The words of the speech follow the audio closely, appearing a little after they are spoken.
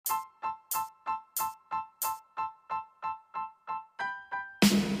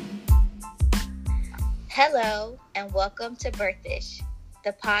Hello, and welcome to Birthish,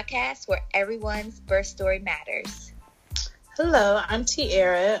 the podcast where everyone's birth story matters. Hello, I'm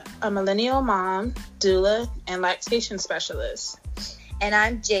Tiara, a millennial mom, doula, and lactation specialist. And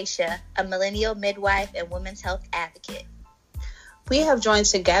I'm Jaisha, a millennial midwife and women's health advocate. We have joined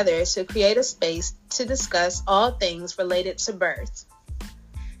together to create a space to discuss all things related to birth.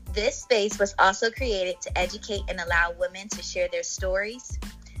 This space was also created to educate and allow women to share their stories.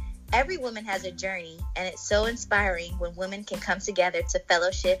 Every woman has a journey, and it's so inspiring when women can come together to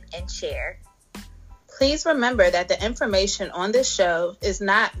fellowship and share. Please remember that the information on this show is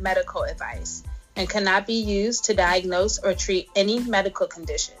not medical advice and cannot be used to diagnose or treat any medical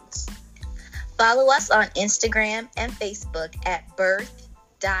conditions. Follow us on Instagram and Facebook at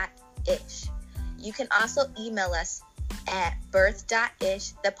birth.ish. You can also email us at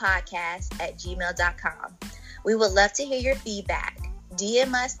birth.ishthepodcast@gmail.com. We would love to hear your feedback.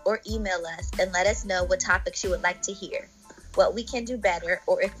 DM us or email us and let us know what topics you would like to hear, what we can do better,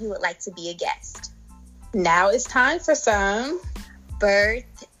 or if you would like to be a guest. Now it's time for some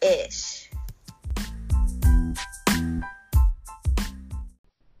Birth-ish.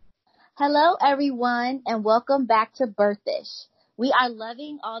 Hello, everyone, and welcome back to Birthish. We are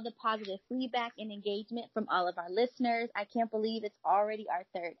loving all the positive feedback and engagement from all of our listeners. I can't believe it's already our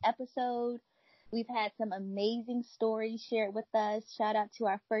third episode. We've had some amazing stories shared with us. Shout out to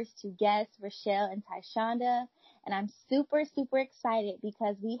our first two guests, Rochelle and Tyshonda. And I'm super, super excited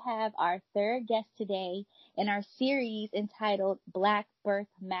because we have our third guest today in our series entitled Black Birth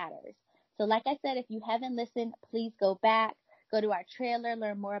Matters. So like I said, if you haven't listened, please go back, go to our trailer,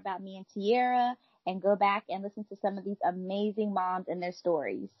 learn more about me and Tiara, and go back and listen to some of these amazing moms and their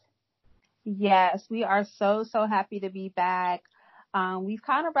stories. Yes, we are so happy to be back. We've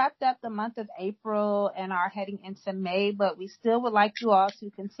kind of wrapped up the month of April and are heading into May, but we still would like you all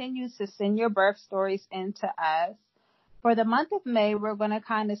to continue to send your birth stories in to us. For the month of May, we're going to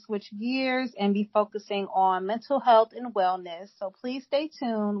kind of switch gears and be focusing on mental health and wellness. So please stay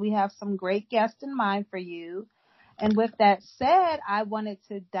tuned. We have some great guests in mind for you. And with that said, I wanted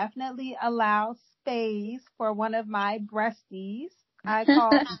to definitely allow space for one of my breasties. I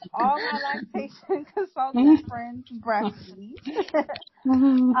call all my lactation consultant friends breasties.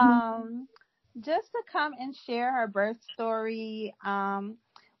 Just to come and share her birth story.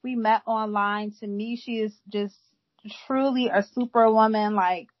 We met online. To me, she is just truly a superwoman,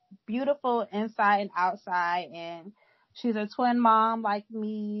 like beautiful inside and outside. And she's a twin mom like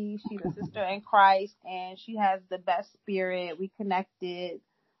me. She's a sister in Christ, and she has the best spirit. We connected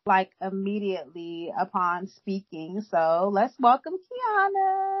like immediately upon speaking. So let's welcome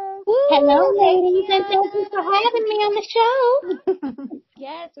Keauna. Hello, ladies, and thank you for having me on the show.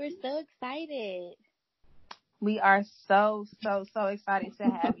 Yes, we're so excited. We are so excited to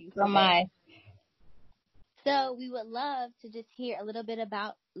have you. So am I. So we would love to just hear a little bit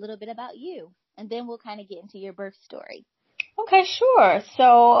about you, and then we'll kind of get into your birth story. Okay, sure.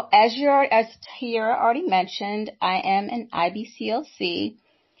 So as Tiara already mentioned, I am an IBCLC.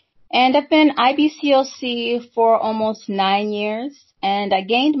 And I've been IBCLC for almost 9 years, and I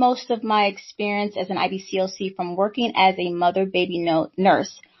gained most of my experience as an IBCLC from working as a mother-baby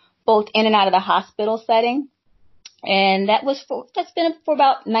nurse, both in and out of the hospital setting. And that's been for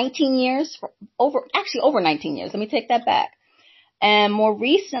about 19 years, over 19 years. Let me take that back. And more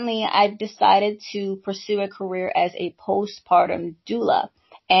recently, I've decided to pursue a career as a postpartum doula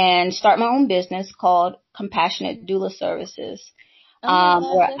and start my own business called Compassionate Doula Services. Oh my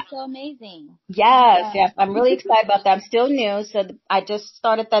gosh, that's so amazing. Yes. I'm really excited about that. I'm still new, so I just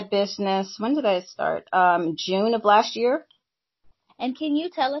started that business. When did I start? June of last year. And can you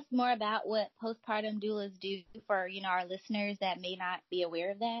tell us more about what postpartum doulas do for, our listeners that may not be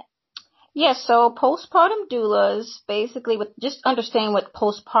aware of that? Yes, so postpartum doulas, basically, just understand what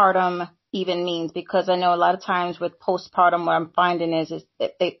postpartum even means, because I know a lot of times with postpartum, what I'm finding is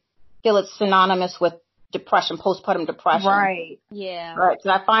that they feel it's synonymous with depression, postpartum depression. Right. Yeah. Right. So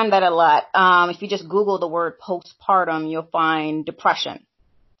I find that a lot. If you just Google the word postpartum, you'll find depression.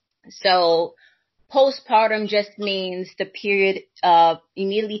 So postpartum just means the period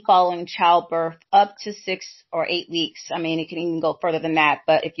immediately following childbirth up to 6 or 8 weeks. I mean, it can even go further than that,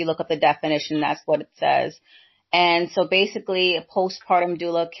 but if you look up the definition, that's what it says. And so basically a postpartum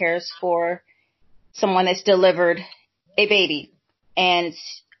doula cares for someone that's delivered a baby, and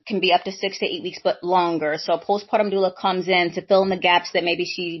it's can be up to 6 to 8 weeks, but longer. So a postpartum doula comes in to fill in the gaps that maybe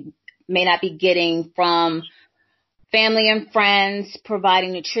she may not be getting from family and friends,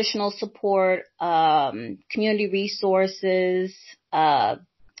 providing nutritional support, community resources,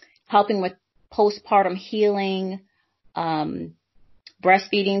 helping with postpartum healing,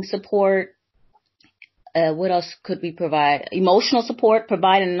 breastfeeding support, What else could we provide? Emotional support,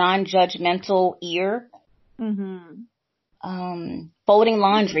 provide a non-judgmental ear. Mm-hmm. Folding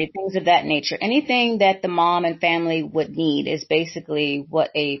laundry, things of that nature. Anything that the mom and family would need is basically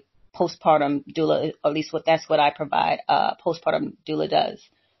what a postpartum doula, at least that's what I provide, postpartum doula does.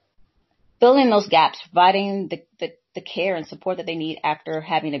 Filling those gaps, providing the care and support that they need after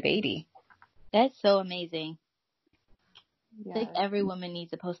having a baby. That's so amazing. Yes. I think every woman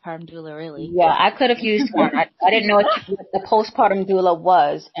needs a postpartum doula, really. Yeah, I could have used one. I didn't know what the postpartum doula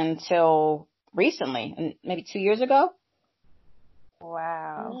was until recently, maybe 2 years ago.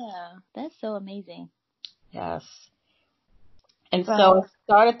 Wow. Yeah, that's so amazing. Yes. And so I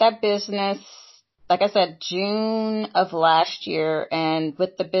started that business, like I said, June of last year. And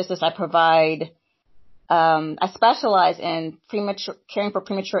with the business, I provide, I specialize in caring for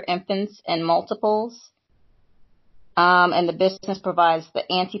premature infants and multiples. And the business provides the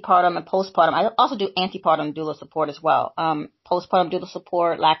antepartum and postpartum. I also do antepartum doula support as well. Postpartum doula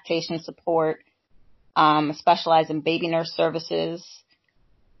support, lactation support. Specialize in baby nurse services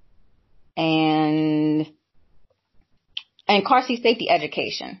and car seat safety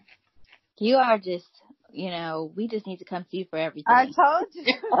education. You are just, we just need to come to you for everything. I told you.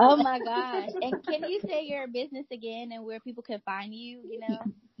 Oh my gosh. And can you say your business again and where people can find you,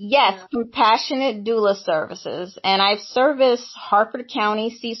 Yes, Compassionate Doula Services. And I service Harford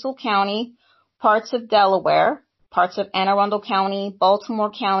County, Cecil County, parts of Delaware, parts of Anne Arundel County,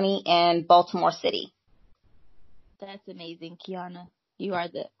 Baltimore County, and Baltimore City. That's amazing, Keauna.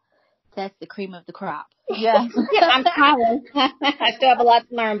 That's the cream of the crop. Yes. Yeah, I'm trying. I still have a lot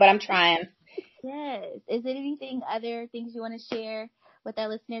to learn, but I'm trying. Yes. Is there other ththings you want to share with our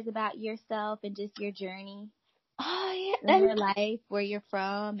listeners about yourself and just your journey? Oh, yeah. In your life, where you're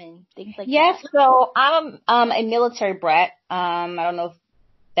from, and things like that? Yes, so I'm a military brat. I don't know if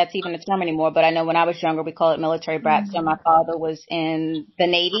that's even a term anymore, but I know when I was younger, we called it military brat. Mm-hmm. So my father was in the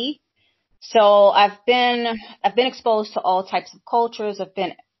Navy. So I've been exposed to all types of cultures. I've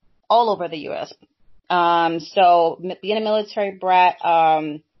been all over the U.S. So being a military brat,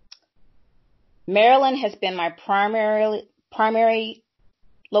 Maryland has been my primary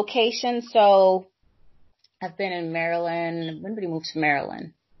location. So I've been in Maryland. When did we move to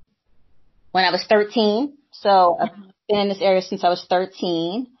Maryland? When I was 13. So I've been in this area since I was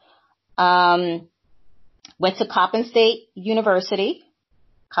 13. Went to Coppin State University.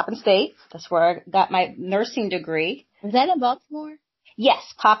 Coppin State. That's where I got my nursing degree. Is that in Baltimore?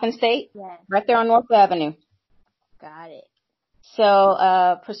 Yes, Coppin State. Yes. Right there on North Avenue. Got it. So,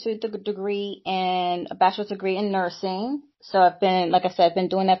 pursued the degree a bachelor's degree in nursing. So I've been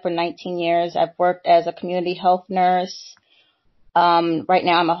doing that for 19 years. I've worked as a community health nurse. Right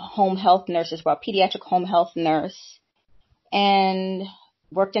now I'm a home health nurse as well, pediatric home health nurse, and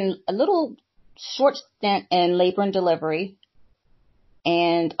worked in a little short stint in labor and delivery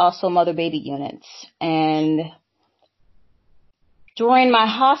and also mother baby units. And during my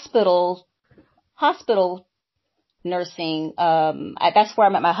hospital nursing, that's where I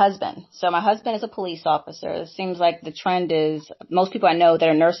met my husband. So my husband is a police officer. It seems like the trend is most people I know that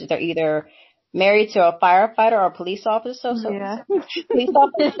are nurses, they're either married to a firefighter or a police officer. So yeah. Police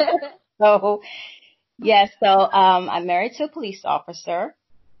officer. So yes, I'm married to a police officer.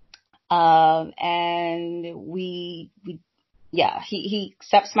 And he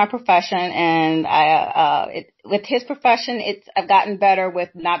accepts my profession, and with his profession, I've gotten better with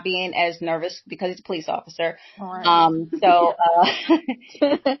not being as nervous because he's a police officer. Right.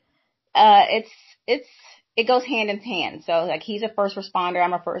 It goes hand in hand. So like he's a first responder,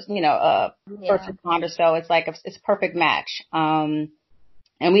 I'm a first responder. So it's like it's a perfect match. And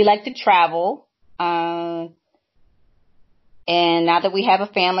we like to travel. And now that we have a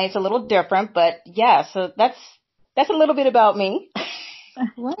family, it's a little different, but yeah, so that's a little bit about me.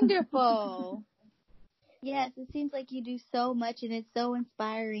 Wonderful. Yes, it seems like you do so much, and it's so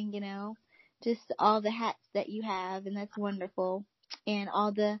inspiring, just all the hats that you have, and that's wonderful. And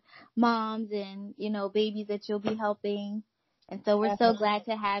all the moms and, babies that you'll be helping. And so we're so glad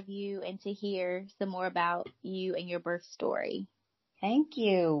to have you and to hear some more about you and your birth story. Thank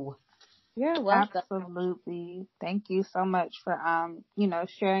you. You're welcome. Absolutely. Thank you so much for,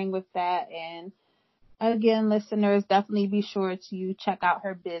 sharing with that. And again, listeners, definitely be sure to check out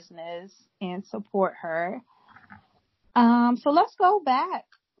her business and support her. So let's go back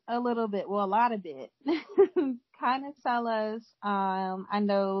a little bit. Well, a lot of it. Kind of tell us, I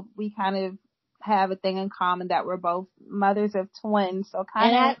know we kind of have a thing in common that we're both mothers of twins. So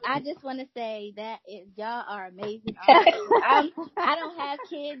I just want to say that y'all are amazing. I don't have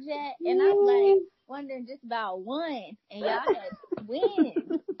kids yet, and I'm like wondering just about one, and y'all have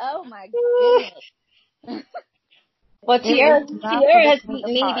twins. Oh my goodness. Well, Tiara has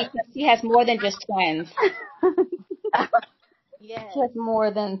beaten me part. because she has more than just twins. Yes. She has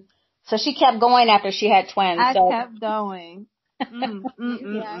more than, so she kept going after she had twins. I so. kept going.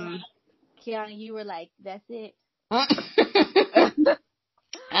 Keauna, you were like, that's it.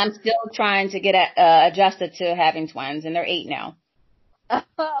 I'm still trying to get adjusted to having twins, and they're 8 now.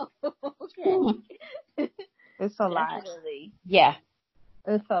 Oh, okay. It's a lot. Definitely. Yeah.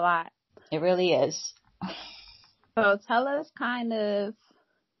 It's a lot. It really is. So tell us kind of,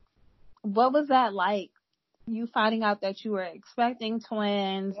 what was that like, you finding out that you were expecting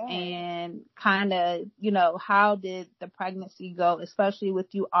twins, and kind of, how did the pregnancy go, especially with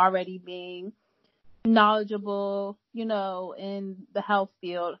you already being knowledgeable, in the health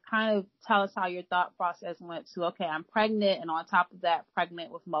field. Kind of tell us how your thought process went to, okay, I'm pregnant, and on top of that,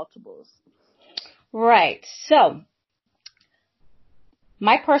 pregnant with multiples. Right. So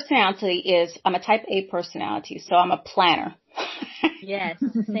my personality is, I'm a type A personality, so I'm a planner. Yes,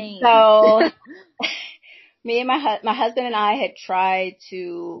 same. So me and my husband and I had tried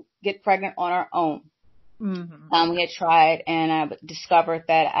to get pregnant on our own. Mm-hmm. We had tried, and I discovered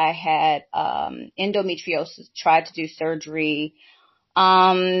that I had endometriosis. Tried to do surgery.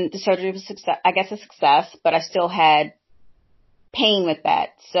 The surgery was a success, but I still had pain with that.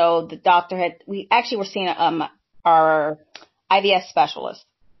 So the doctor we actually were seeing our IVF specialist.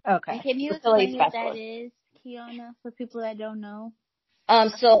 Okay. And can you explain what that is, Keauna, for people that don't know?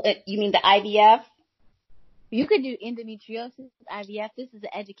 So you mean the IVF? You could do endometriosis, IVF. This is an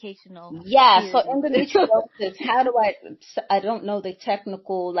educational. Yeah, so endometriosis, I don't know the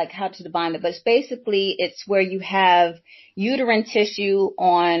technical, like how to define it, but it's where you have uterine tissue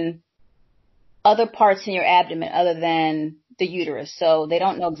on other parts in your abdomen other than the uterus. So they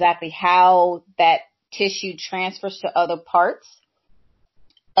don't know exactly how that tissue transfers to other parts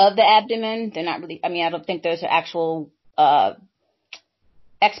of the abdomen. They're not really, I don't think there's an actual,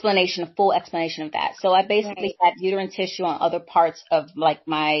 full explanation of that. So I basically had uterine tissue on other parts of like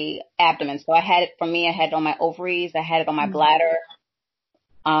my abdomen. So I had it on my ovaries. I had it on my bladder.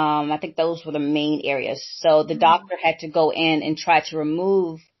 I think those were the main areas. So the doctor had to go in and try to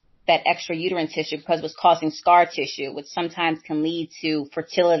remove that extra uterine tissue because it was causing scar tissue, which sometimes can lead to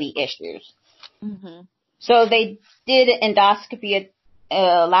fertility issues. Mm-hmm. So they did endoscopy,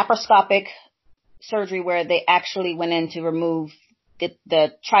 laparoscopic surgery where they actually went in to remove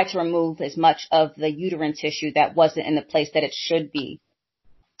try to remove as much of the uterine tissue that wasn't in the place that it should be.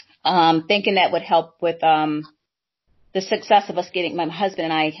 Thinking that would help with, the success of us my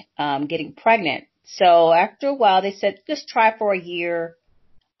husband and I, getting pregnant. So after a while, they said, just try for a year.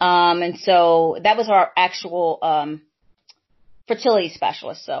 And so that was our actual, fertility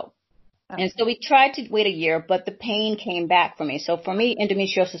specialist. So, and so we tried to wait a year, but the pain came back for me. So for me,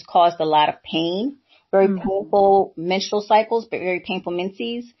 endometriosis caused a lot of pain. Very painful menstrual cycles, but very painful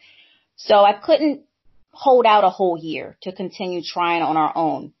menses. So I couldn't hold out a whole year to continue trying on our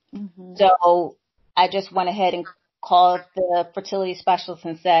own. Mm-hmm. So I just went ahead and called the fertility specialist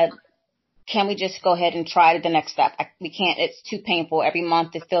and said, can we just go ahead and try the next step? We can't, it's too painful. Every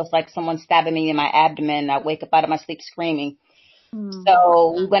month it feels like someone's stabbing me in my abdomen. I wake up out of my sleep screaming. Mm-hmm.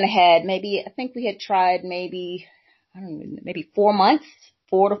 So we went ahead, I think we had tried maybe 4 months.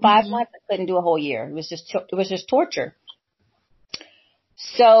 4 to 5 months. I couldn't do a whole year. It was just torture.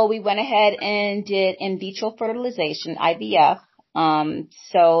 So we went ahead and did in vitro fertilization, IVF.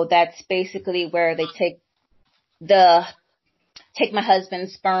 So that's basically where they take my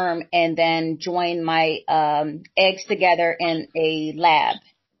husband's sperm and then join my eggs together in a lab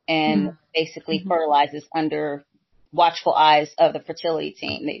and basically fertilizes under watchful eyes of the fertility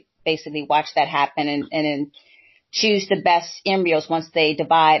team. They basically watch that happen and then choose the best embryos once they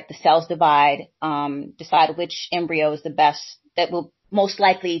divide, the cells divide, decide which embryo is the best that will most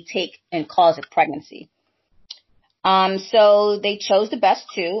likely take and cause a pregnancy. So they chose the best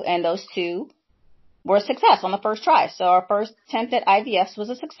 2, and those 2 were a success on the first try. So our first attempt at IVF was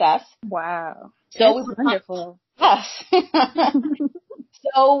a success. Wow. So we were wonderful. Yes.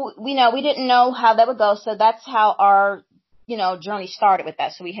 So, we didn't know how that would go. So that's how our, journey started with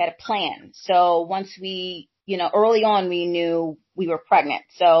that. So we had a plan. So once we, early on we knew we were pregnant.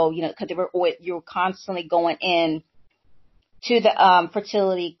 So, cause you were constantly going in to the,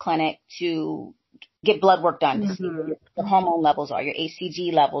 fertility clinic to get blood work done to see what your hormone levels are, your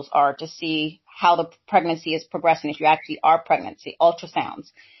HCG levels are, to see how the pregnancy is progressing, if you actually are pregnant,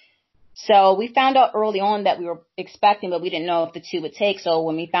 ultrasounds. So we found out early on that we were expecting, but we didn't know if the 2 would take. So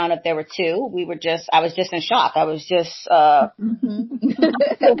when we found out there were 2, I was just in shock. I was just, I'm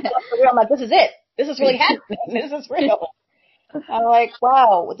like, this is it. This is really happening. This is real. I'm like,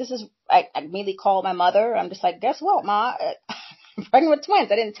 wow, I immediately called my mother. I'm just like, guess what, Ma? I'm pregnant with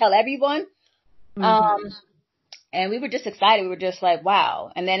twins. I didn't tell everyone. Mm-hmm. And we were just excited. We were just like,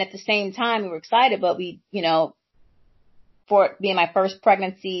 wow. And then at the same time, we were excited, but for it being my first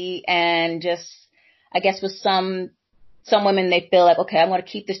pregnancy and just, I guess with some women, they feel like, okay, I'm going to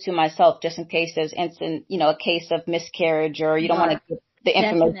keep this to myself just in case there's a case of miscarriage or you don't want to get the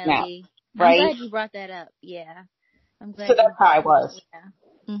information out. Definitely. Right? I'm glad you brought that up. Yeah. I'm glad So that's how I was.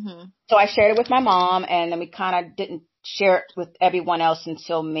 Yeah. Mm-hmm. So I shared it with my mom, and then we kind of didn't share it with everyone else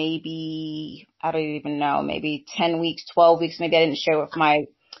until maybe, I don't even know, maybe 10 weeks, 12 weeks. Maybe I didn't share it with my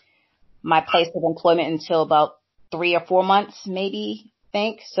place of employment until about 3 or 4 months, maybe, I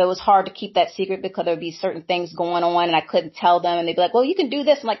think. So it was hard to keep that secret because there would be certain things going on and I couldn't tell them, and they'd be like, well, you can do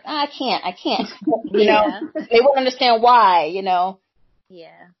this. I'm like, I can't, they wouldn't understand why,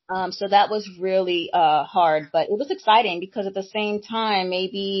 Yeah. So that was really, hard, but it was exciting because at the same time,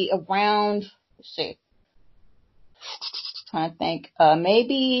 maybe around, let's see, trying to think,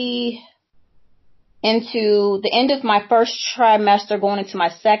 maybe into the end of my first trimester going into my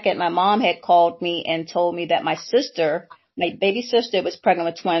second, my mom had called me and told me that my baby sister was pregnant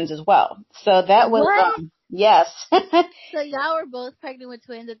with twins as well. So that was, yes. So y'all were both pregnant with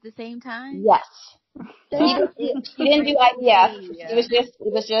twins at the same time? Yes. She didn't do IVF. It was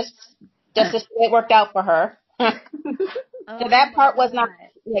just the way it worked out for her. So that part was not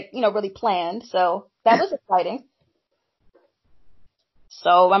really planned. So that was exciting.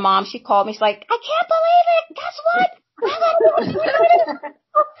 So my mom, she called me. She's like, I can't believe it. Guess what? I'm gonna have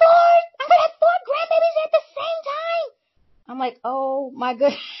 4 grandbabies at the same time. I'm like, oh my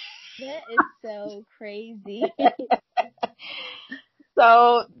goodness. That is so crazy.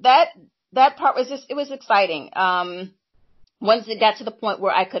 So that part was it was exciting. Once it got to the point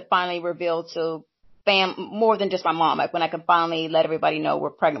where I could finally reveal to more than just my mom, like when I could finally let everybody know we're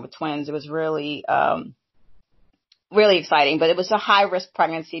pregnant with twins, it was really, really exciting. But it was a high risk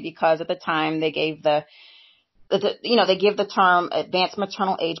pregnancy because at the time they gave they give the term advanced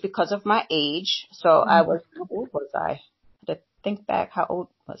maternal age because of my age. So I was, how old was I? I had to think back, how old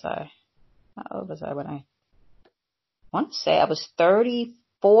was I? How old was I when I want to say I was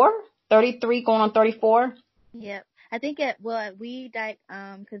 34, 33 going on 34. Yep. I think we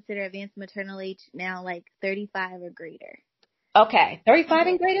consider advanced maternal age now like 35 or greater. Okay. 35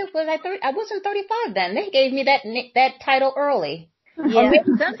 and greater? Was I 30? I wasn't 35 then. They gave me that title early. Yeah.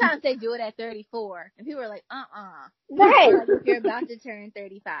 Sometimes they do it at 34 and people are like, Right. Like if you're about to turn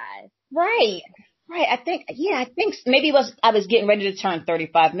 35. Right. I think maybe I was getting ready to turn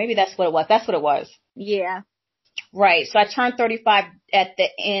 35. Maybe that's what it was. That's what it was. Yeah. Right. So I turned 35 at the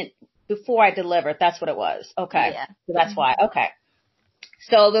end before I delivered. That's what it was. Okay. Yeah. So that's why. Okay.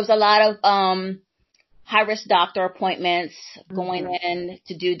 So there was a lot of high risk doctor appointments going in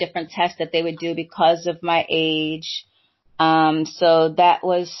to do different tests that they would do because of my age. So that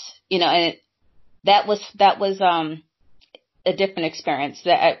was, and that was a different experience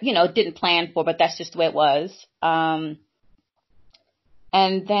that I, didn't plan for, but that's just the way it was.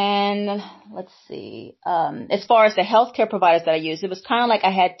 And then let's see, as far as the healthcare providers that I used, it was kind of like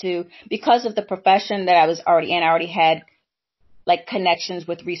I had to, because of the profession that I was already in, I already had like connections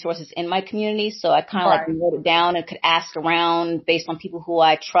with resources in my community. So I kind of like wrote it down and could ask around based on people who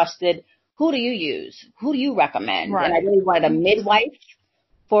I trusted. Who do you use? Who do you recommend? Right. And I really wanted a midwife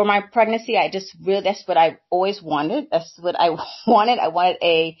for my pregnancy. That's what I always wanted. That's what I wanted. I wanted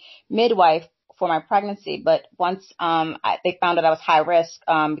a midwife for my pregnancy. But once, they found that I was high risk,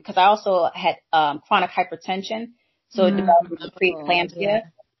 because I also had, chronic hypertension. So it developed into preeclampsia. Yeah.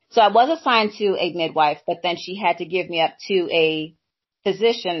 So I was assigned to a midwife, but then she had to give me up to a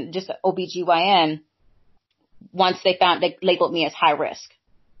physician, just an OBGYN, once they labeled me as high risk.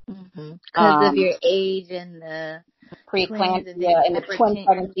 Because of your age and the preeclampsia and the twin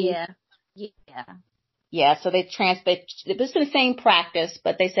pregnancy. Yeah. So it was the same practice,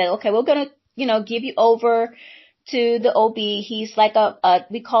 but they said, okay, we're going to, give you over to the OB. He's like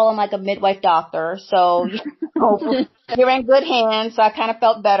we call him like a midwife doctor. So, you're in good hands. So I kind of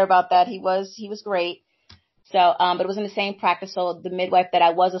felt better about that. He was great. So, but it was in the same practice. So the midwife that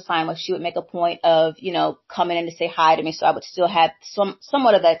I was assigned with, she would make a point of, coming in to say hi to me. So I would still have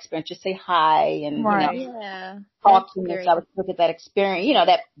somewhat of that experience, just say hi and, talk to me. So I would still get that experience,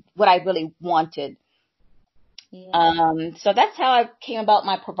 that what I really wanted. Yeah. So that's how I came about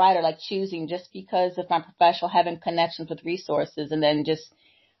my provider, like choosing just because of my professional, having connections with resources, and then just,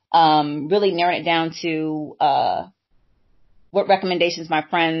 really narrowing it down to, what recommendations my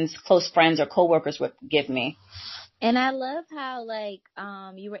close friends or coworkers would give me. And I love how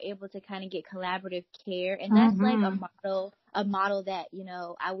you were able to kind of get collaborative care, and that's like a model a model that, you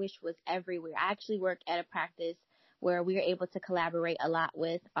know, I wish was everywhere. I actually work at a practice where we are able to collaborate a lot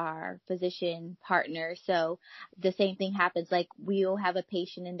with our physician partners. So the same thing happens, like we'll have a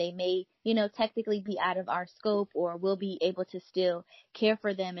patient and they may, you know, technically be out of our scope, or we'll be able to still care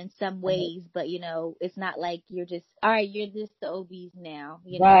for them in some ways, but you know, it's not like you're just, all right, you're just the OBs now,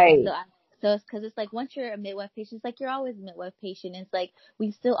 you know. Right. So it's because it's like once you're a midwife patient, it's like you're always a midwife patient. It's like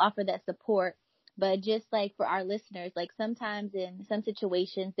we still offer that support. But just like for our listeners, like sometimes in some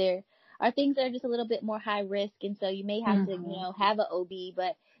situations there are things that are just a little bit more high risk. And so you may have to, you know, have an OB,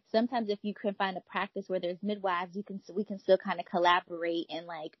 but sometimes if you can find a practice where there's midwives, we can still kind of collaborate and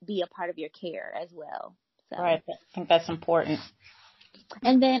like be a part of your care as well. So. Right. I think that's important.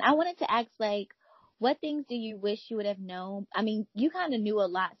 And then I wanted to ask, like, what things do you wish you would have known? I mean, you kind of knew a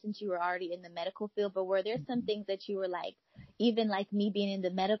lot since you were already in the medical field, but were there some things that you were like, even like me being in the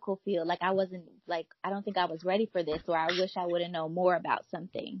medical field, like I wasn't like, I don't think I was ready for this, or I wish I would have known more about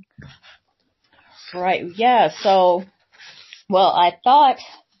something? Right. Yeah. So, well, I thought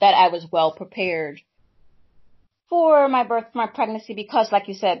that I was well prepared for my birth, my pregnancy, because like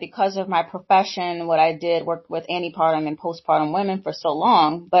you said, because of my profession, what I did, worked with antepartum and postpartum women for so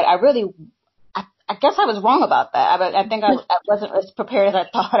long, but I guess I was wrong about that. I think I wasn't as prepared as I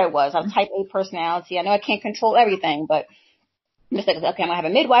thought I was. I'm type A personality. I know I can't control everything, but I'm just like, okay, I'm going to have a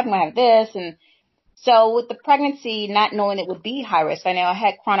midwife, I'm going to have this. And so with the pregnancy, not knowing it would be high risk, I know I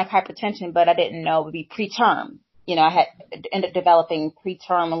had chronic hypertension, but I didn't know it would be preterm. You know, I had ended up developing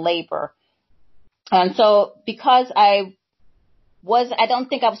preterm labor. And so because I don't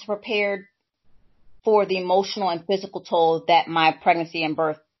think I was prepared for the emotional and physical toll that my pregnancy and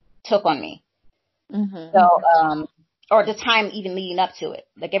birth took on me. Mm-hmm. So, or the time even leading up to it,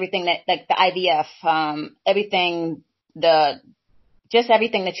 like everything that, like the IVF, everything that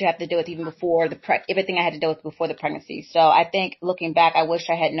you have to deal with even before everything I had to deal with before the pregnancy. So I think looking back, I wish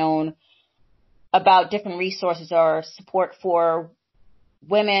I had known about different resources or support for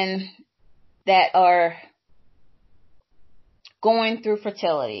women that are going through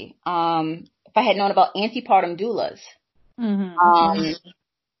fertility. If I had known about antepartum doulas,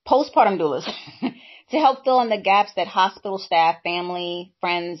 postpartum doulas, to help fill in the gaps that hospital staff, family,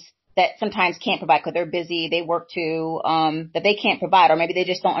 friends that sometimes can't provide because they're busy, they work too, that they can't provide, or maybe they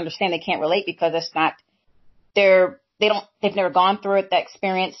just don't understand, they can't relate because it's not they've never gone through it, that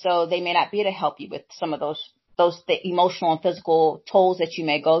experience, so they may not be able to help you with some of those the emotional and physical tolls that you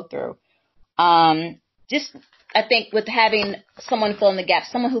may go through. Just I think with having someone fill in the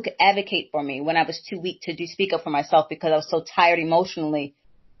gaps, someone who could advocate for me when I was too weak to speak up for myself because I was so tired emotionally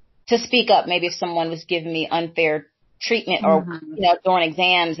to speak up. Maybe if someone was giving me unfair treatment or, you know, during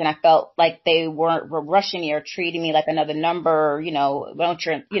exams and I felt like they were rushing me or treating me like another number, you know,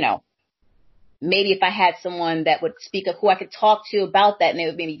 maybe if I had someone that would speak up who I could talk to about that and they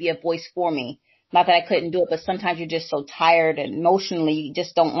would maybe be a voice for me. Not that I couldn't do it, but sometimes you're just so tired and emotionally you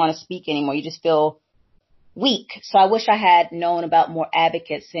just don't want to speak anymore. You just feel weak. So I wish I had known about more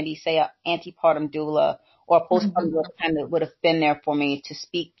advocates, maybe say an antepartum doula or a postpartum doula kind of would have been there for me to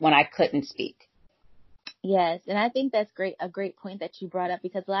speak when I couldn't speak. Yes. And I think that's a great point that you brought up,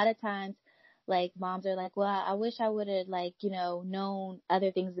 because a lot of times, like, moms are like, well, I wish I would have, like, you know, known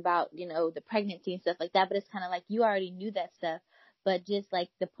other things about, you know, the pregnancy and stuff like that. But it's kind of like you already knew that stuff. But just like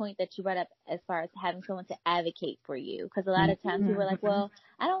the point that you brought up as far as having someone to advocate for you. Because a lot of times people are like, well,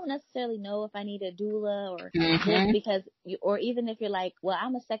 I don't necessarily know if I need a doula or this because, or even if you're like, well,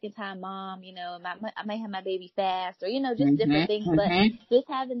 I'm a second time mom, you know, I might have my baby fast or, you know, just different things. But just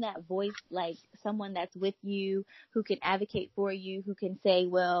having that voice, like someone that's with you, who can advocate for you, who can say,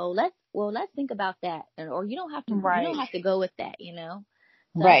 let's think about that. Or you don't have to, you don't have to go with that, you know.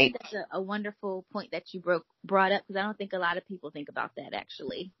 So I think that's a wonderful point that you brought up, because I don't think a lot of people think about that,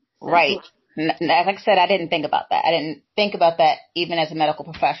 actually. So. Right. Like I said, I didn't think about that. I didn't think about that even as a medical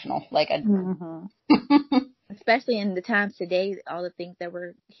professional. Like, especially in the times today, all the things that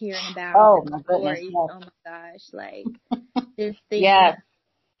we're hearing about. Oh my goodness! Stories, Yes. Oh my gosh! Like there's things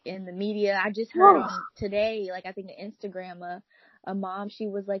in the media. I just heard today, like I think on Instagram, a mom, she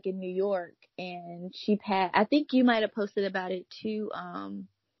was like in New York and she passed. I think you might have posted about it too,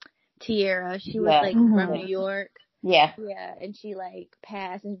 Tiara. She was like from New York. Yeah, and she like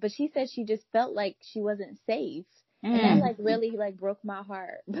passed, but she said she just felt like she wasn't safe, and that like really like broke my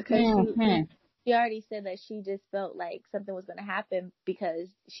heart, because she already said that she just felt like something was going to happen because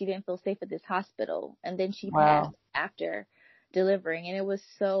she didn't feel safe at this hospital, and then she passed after delivering, and it was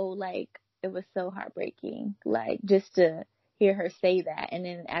so heartbreaking, like just to hear her say that, and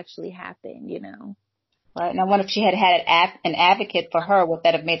then it actually happened, you know. Right, and I wonder if she had an advocate for her, would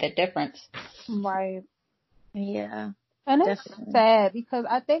that have made a difference? Right. Yeah. And it's Definitely. sad because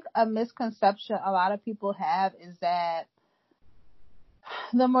I think a misconception a lot of people have is that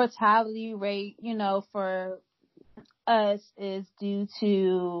the mortality rate, for us is due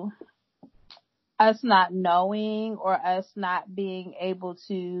to us not knowing or us not being able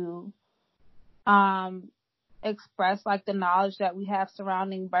to express like the knowledge that we have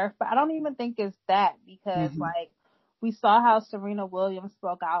surrounding birth. But I don't even think it's that, because Mm-hmm. like we saw how Serena Williams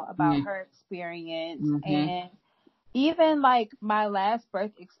spoke out about Mm-hmm. her experience, Mm-hmm. and even like my last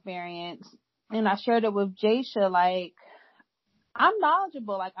birth experience, and I shared it with Jaisha, like I'm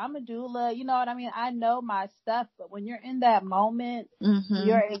knowledgeable, like I'm a doula, you know what I mean? I know my stuff, but when you're in that moment,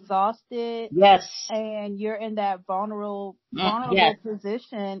 you're exhausted Yes. and you're in that vulnerable Yes.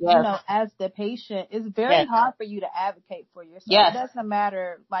 position, Yes. as the patient, it's very Yes. hard for you to advocate for yourself. It Yes. doesn't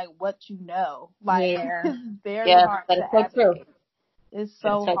matter like what you know. Like Yeah. it's very Yes. hard That to is so true. advocate. It's That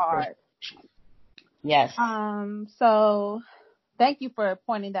is so so true. hard. Yes. So thank you for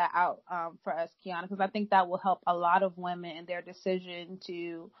pointing that out for us, Keauna, because I think that will help a lot of women in their decision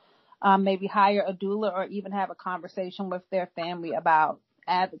to maybe hire a doula or even have a conversation with their family about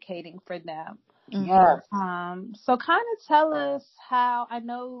advocating for them. Yes. So kind of tell us how, I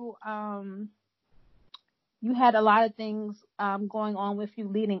know you had a lot of things going on with you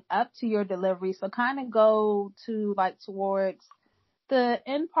leading up to your delivery. So kind of go to like towards the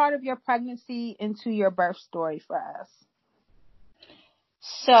end part of your pregnancy into your birth story for us.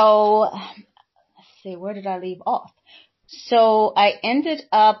 So, let's see, where did I leave off? So I ended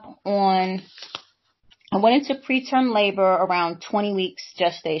up I went into preterm labor around 20 weeks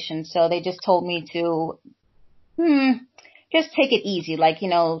gestation. So they just told me to, just take it easy. Like,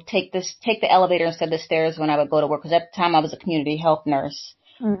 take the elevator instead of the stairs when I would go to work. Cause at the time I was a community health nurse.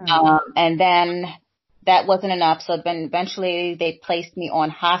 Mm-hmm. And then that wasn't enough. So then eventually they placed me on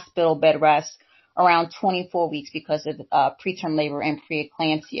hospital bed rest around 24 weeks because of preterm labor and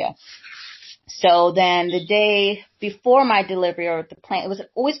preeclampsia. So then the day before my delivery, or the plan, it was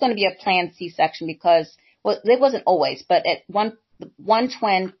always going to be a planned C-section because, well, it wasn't always, but at one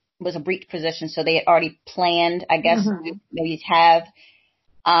twin was a breech position. So they had already planned, I guess, maybe have,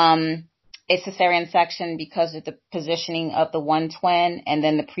 a cesarean section because of the positioning of the one twin, and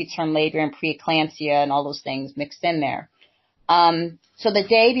then the preterm labor and preeclampsia and all those things mixed in there. So the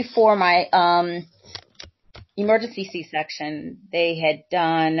day before my, emergency C-section, they had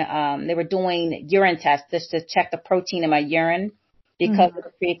done, they were doing urine tests just to check the protein in my urine because of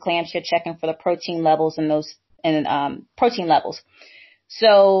the preeclampsia, checking for the protein levels and protein levels.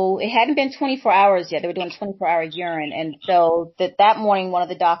 So it hadn't been 24 hours yet. They were doing 24-hour urine. And so that morning, one of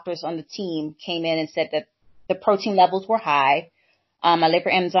the doctors on the team came in and said that the protein levels were high. My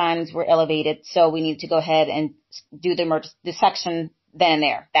liver enzymes were elevated. So we needed to go ahead and do the section then and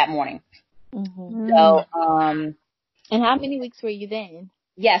there that morning. So, And how many weeks were you then?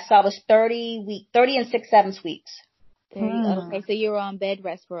 yes, so I was 30 and 6/7 weeks. 30. Okay, so you were on bed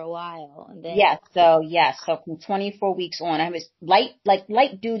rest for a while, and then Yes, so from 24 weeks on, I was light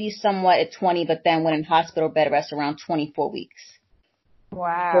duty somewhat at 20, but then went in hospital bed rest around 24 weeks.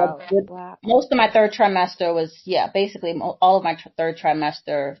 Wow. So most of my third trimester was, basically all of my third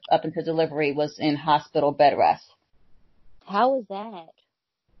trimester up until delivery was in hospital bed rest. How was that?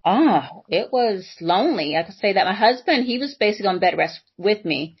 It was lonely. I could say that. My husband, he was basically on bed rest with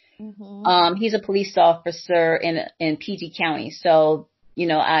me. He's a police officer in PG County. So,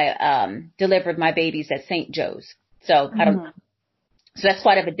 I delivered my babies at St. Joe's. So so that's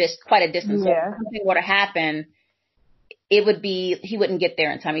quite a distance. So if something were to happen, he wouldn't get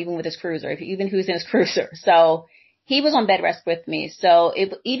there in time, even with his cruiser, even if he was in his cruiser. So he was on bed rest with me. So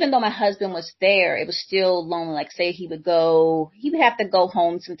even though my husband was there, it was still lonely. Like say he would have to go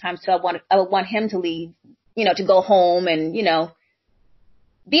home sometimes. So I would want him to leave, to go home and,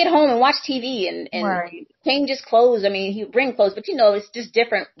 be at home and watch TV and change his clothes. I mean, he would bring clothes, but it's just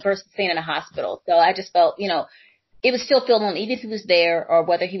different versus staying in a hospital. So I just felt, it would still feel lonely, even if he was there or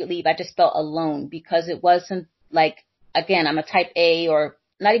whether he would leave. I just felt alone because it wasn't like, again, I'm a type A, or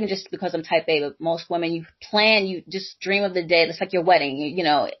not even just because I'm type A, but most women, you just dream of the day. It's like your wedding,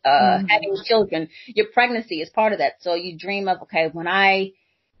 having children, your pregnancy is part of that. So you dream of, okay,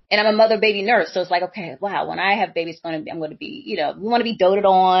 and I'm a mother baby nurse. So it's like, okay, wow, when I have babies, I'm going to be, you want to be doted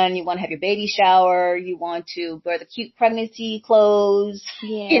on. You want to have your baby shower. You want to wear the cute pregnancy clothes.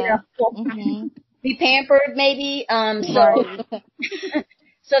 Yeah. Be pampered maybe. So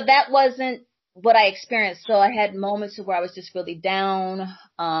that wasn't what I experienced. So I had moments where I was just really down.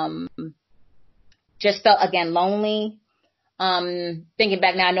 Just felt again lonely. Thinking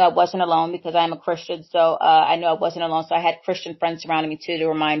back now, I know I wasn't alone because I'm a Christian. So, I know I wasn't alone. So I had Christian friends surrounding me too to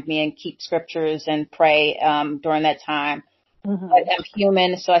remind me and keep scriptures and pray, during that time. Mm-hmm. But I'm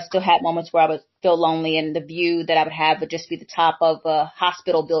human. So I still had moments where I would feel lonely, and the view that I would have would just be the top of a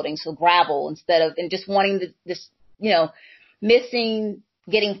hospital building. So gravel and just wanting this, missing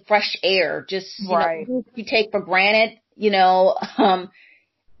getting fresh air, just, Right. you take for granted, being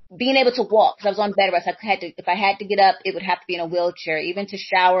able to walk, because I was on bed rest. If I had to get up, it would have to be in a wheelchair. Even to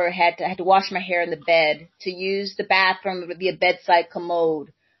shower, I had to wash my hair in the bed. To use the bathroom, it would be a bedside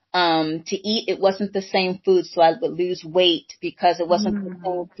commode. To eat, it wasn't the same food, so I would lose weight because it wasn't the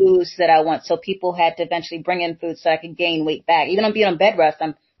same foods that I want. So people had to eventually bring in food so I could gain weight back. Even on being on bed rest,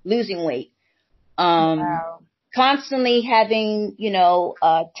 I'm losing weight. Wow. Constantly having,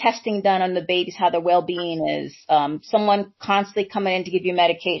 testing done on the babies, how their well-being is, someone constantly coming in to give you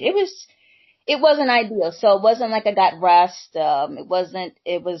medication. It wasn't ideal. So it wasn't like I got rest.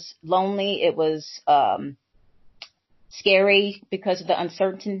 It was lonely. It was, scary because of the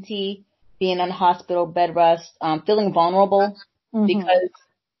uncertainty, being on hospital bed rest, feeling vulnerable because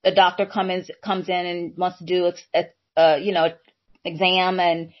the doctor comes in and wants to do, exam,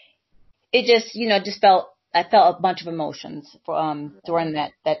 and it just, I felt a bunch of emotions during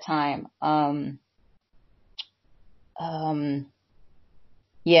that time.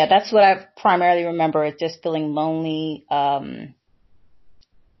 Yeah, that's what I primarily remember, is just feeling lonely, and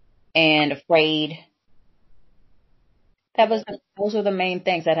afraid. Those are the main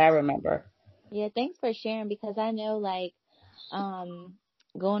things that I remember. Yeah, thanks for sharing, because I know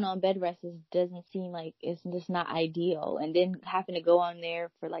going on bed rest doesn't seem like it's just not ideal, and then having to go on there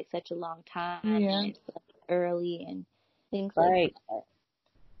for such a long time, and it's early and things like that.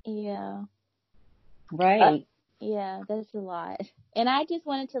 Yeah. Right. Yeah, that's a lot. And I just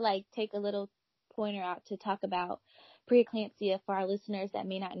wanted to take a little pointer out to talk about preeclampsia for our listeners that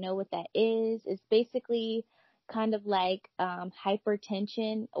may not know what that is. It's basically kind of like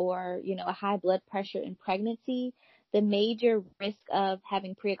hypertension or, a high blood pressure in pregnancy. The major risk of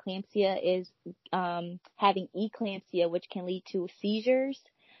having preeclampsia is having eclampsia, which can lead to seizures.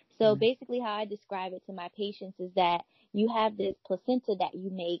 So basically how I describe it to my patients is that you have this placenta that you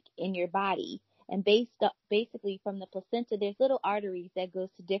make in your body. And basically from the placenta, there's little arteries that goes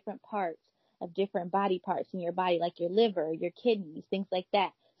to different parts of different body parts in your body, like your liver, your kidneys, things like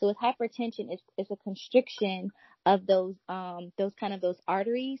that. So with hypertension, it's a constriction of those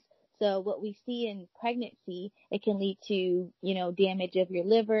arteries. So what we see in pregnancy, it can lead to, damage of your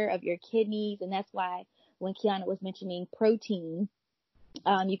liver, of your kidneys. And that's why when Keauna was mentioning protein,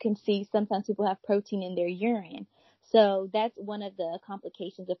 you can see sometimes people have protein in their urine. So that's one of the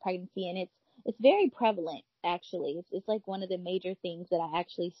complications of pregnancy, and it's very prevalent, actually. It's like one of the major things that I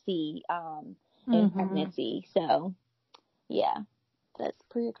actually see in pregnancy. So, yeah, that's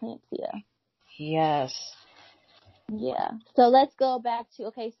preeclampsia. Yes. Yeah. So let's go back to,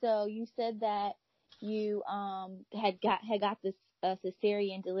 okay, so you said that you had got this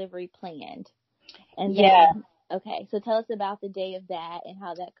cesarean delivery planned. And then, okay, so tell us about the day of that and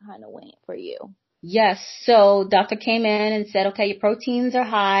how that kind of went for you. Yes. So doctor came in and said, okay, your proteins are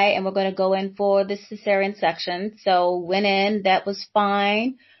high and we're going to go in for the cesarean section. So went in, that was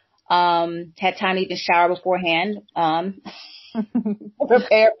fine. Had time to even shower beforehand,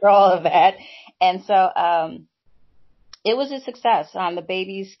 prepared for all of that. And so, it was a success. The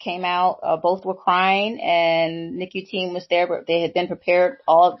babies came out, both were crying, and NICU team was there, but they had been prepared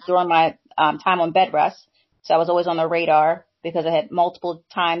all during my, time on bed rest. So I was always on the radar because I had multiple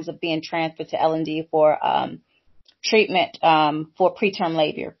times of being transferred to L&D for, treatment, for preterm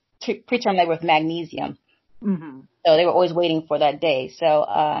labor with magnesium. Mm-hmm. So they were always waiting for that day. So,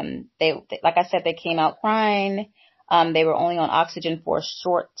 they, like I said, they came out crying. They were only on oxygen for a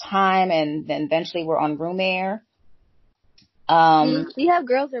short time, and then eventually were on room air. Do you have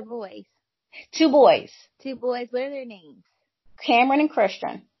girls or boys? 2 boys. 2 boys. What are their names? Cameron and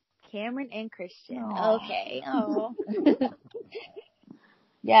Christian. Cameron and Christian. Aww. Okay. Oh.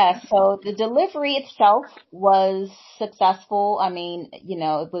 Yeah, so the delivery itself was successful. I mean,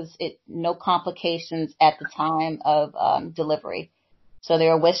 no complications at the time of delivery. So they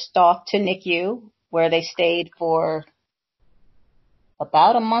were whisked off to NICU, where they stayed for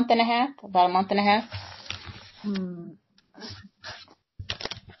about a month and a half.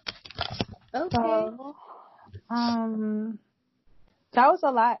 Okay. So, that was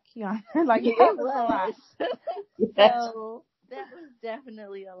a lot, Keauna. It was. A lot. So that was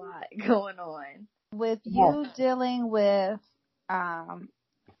definitely a lot going on. With you dealing with the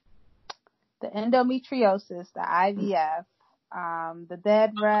endometriosis, the IVF, the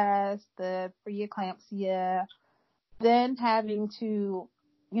bed rest, the preeclampsia, then having to,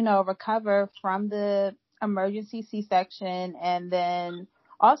 recover from the emergency C-section, and then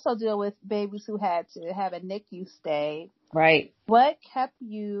also deal with babies who had to have a NICU stay. Right. What kept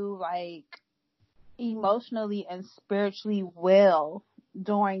you emotionally and spiritually well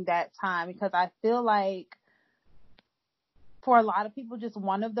during that time? Because I feel like for a lot of people, just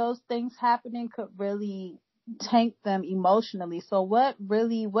one of those things happening could really tank them emotionally. So what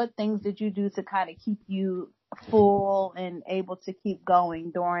things did you do to kind of keep you full and able to keep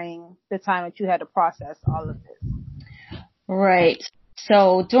going during the time that you had to process all of this? Right.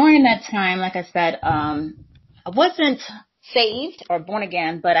 So during that time, like I said, I wasn't saved or born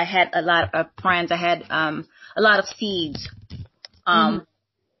again, but I had a lot of friends. I had a lot of seeds. I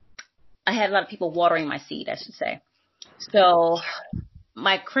had a lot of people watering my seed, I should say. So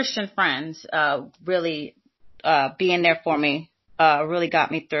my Christian friends really being there for me really got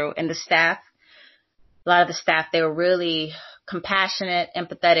me through. And the staff, a lot of the staff, they were really compassionate,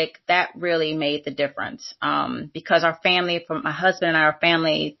 empathetic. That really made the difference because our family, from my husband and our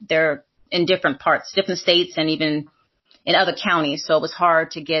family, they're in different parts, different states, and even in other counties. So it was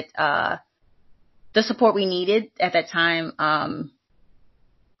hard to get the support we needed at that time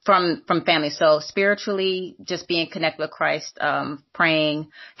from family. So spiritually, just being connected with Christ, praying,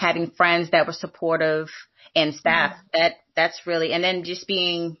 having friends that were supportive, and staff, that's really, and then just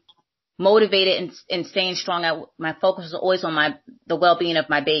being motivated and staying strong. My focus was always on the well-being of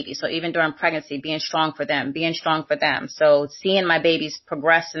my baby. So even during pregnancy, being strong for them. So seeing my babies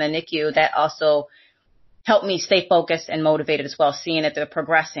progress in the NICU, that also helped me stay focused and motivated as well. Seeing that they're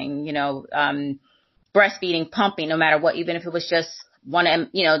progressing, breastfeeding, pumping, no matter what, even if it was just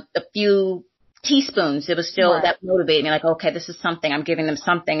a few teaspoons, it was still that motivated me. Like, okay, this is something, I'm giving them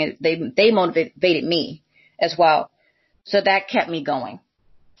something. And they motivated me as well. So that kept me going.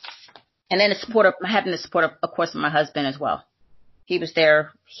 And then having the support of course, of my husband as well. He was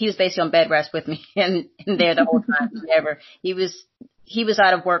there. He was basically on bed rest with me and there the whole time. He was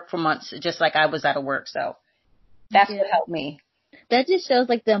out of work for months, just like I was out of work. So that's what helped me. That just shows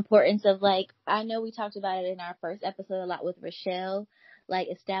the importance of I know we talked about it in our first episode a lot with Rochelle,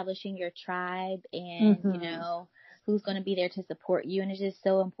 establishing your tribe and, who's going to be there to support you. And it's just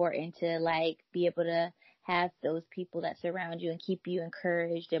so important to be able to have those people that surround you and keep you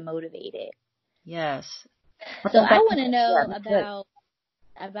encouraged and motivated. Yes. So I want to know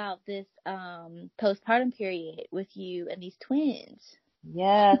about this postpartum period with you and these twins.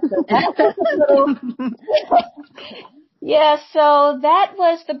 Yeah. So yeah. So that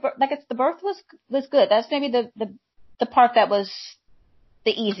was the birth was good. That's maybe the part that was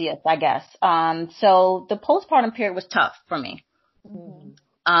the easiest, I guess. So the postpartum period was tough for me. Mm-hmm.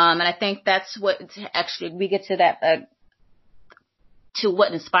 And I think that's what actually we get to that, to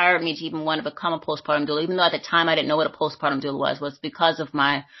what inspired me to even want to become a postpartum doula, even though at the time I didn't know what a postpartum doula was because of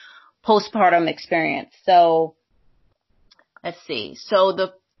my postpartum experience. So let's see. So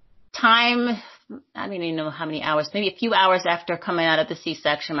the time, I don't even know how many hours, maybe a few hours after coming out of the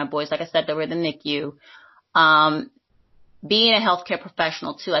C-section, my boys, like I said, they were in the NICU. Being a healthcare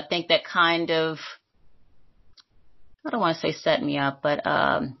professional too, I think that kind of, I don't want to say set me up, but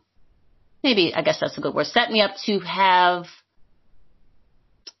maybe, I guess that's a good word, set me up to have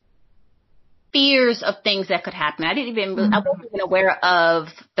fears of things that could happen. I wasn't even aware of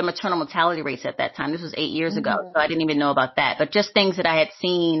the maternal mortality rates at that time. This was 8 years ago, so I didn't even know about that. But just things that I had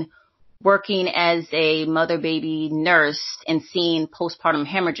seen working as a mother-baby nurse and seeing postpartum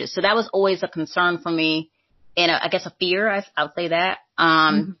hemorrhages. So that was always a concern for me, and I guess a fear, I would say that.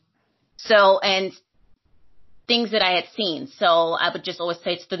 So, and things that I had seen. So I would just always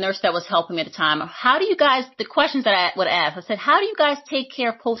say to the nurse that was helping me at the time, the questions that I would ask, I said, how do you guys take care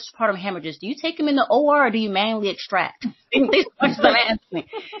of postpartum hemorrhages? Do you take them in the OR or do you manually extract? These questions I'm asking.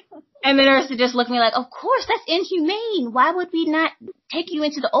 And the nurse would just look at me like, of course, that's inhumane. Why would we not take you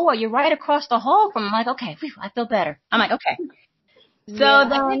into the OR? You're right across the hall from them. I'm like, okay, I feel better. I'm like, okay. So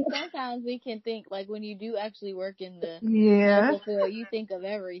I think sometimes we can think when you do actually work in the medical field, you think of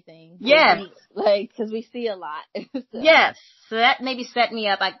everything. Yes. Because we see a lot. So. Yes. So that maybe set me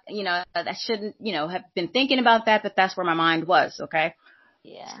up. I shouldn't, have been thinking about that, but that's where my mind was. Okay.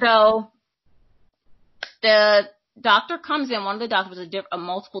 Yeah. So the doctor comes in. One of the doctors was a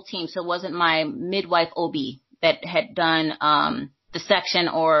multiple team. So it wasn't my midwife OB that had done, the section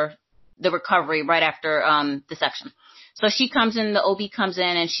or the recovery right after, the section. So she comes in, the OB comes in,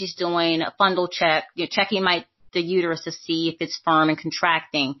 and she's doing a fundal check, checking the uterus to see if it's firm and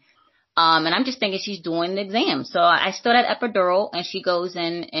contracting. And I'm just thinking she's doing the exam. So I still had epidural, and she goes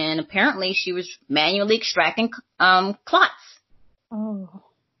in, and apparently she was manually extracting clots. Oh.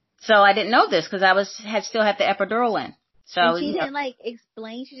 So I didn't know this because I still had the epidural in. So and she didn't like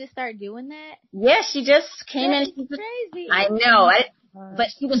explain. She just started doing that. Yeah, she just came in. That's crazy. I know. But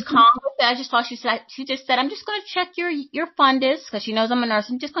she was calm with that. I just thought she just said, I'm just going to check your fundus because she knows I'm a nurse.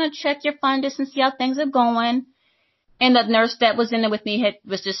 I'm just going to check your fundus and see how things are going. And the nurse that was in there with me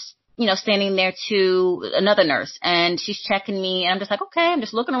was just, standing there to another nurse, and she's checking me, and I'm just like, okay, I'm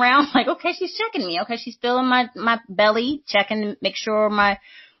just looking around like, okay, she's checking me. Okay, she's feeling my belly, checking to make sure my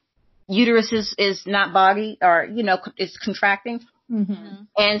uterus is not boggy or, is contracting. Mm-hmm.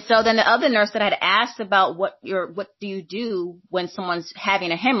 And so then the other nurse that I had asked about what do you do when someone's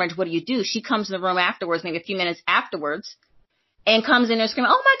having a hemorrhage? What do you do? She comes in the room afterwards, maybe a few minutes afterwards, and comes in there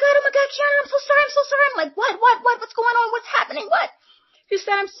screaming, oh my God, Keauna, I'm so sorry. I'm like, what's going on? What's happening? What? She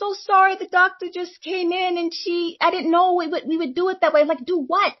said, I'm so sorry. The doctor just came in and I didn't know we would do it that way. I'm like, do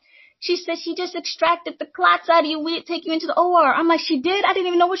what? She said she just extracted the clots out of you. We'd take you into the OR. I'm like, she did? I didn't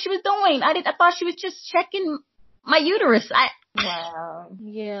even know what she was doing. I thought she was just checking my uterus. Wow.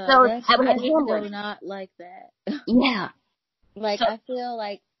 Yeah. So I still not like that. Yeah. Like, so, I feel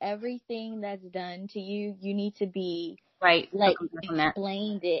like everything that's done to you, you need to be right. Like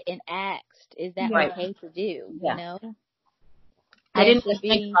explained it and asked, is that okay to do? You know? I didn't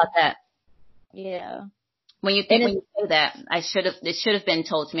think about that. Yeah. When you say that, it should have been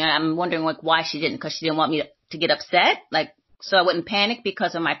told to me. I'm wondering why she didn't, because she didn't want me to get upset, so I wouldn't panic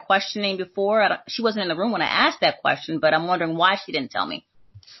because of my questioning before. She wasn't in the room when I asked that question, but I'm wondering why she didn't tell me.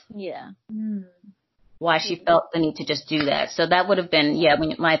 Yeah. Why she felt the need to just do that. So that would have been,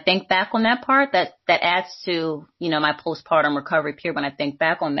 when I think back on that part, that adds to, my postpartum recovery period when I think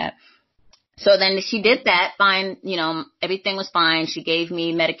back on that. So then she did that, fine, everything was fine. She gave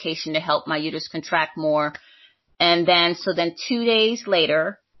me medication to help my uterus contract more. And then 2 days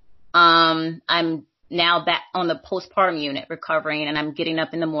later, I'm now back on the postpartum unit recovering, and I'm getting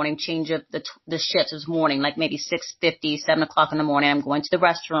up in the morning, change of the shifts. It was morning, like maybe 6:50, 7 o'clock in the morning. I'm going to the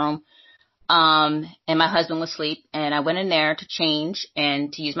restroom. And my husband was asleep, and I went in there to change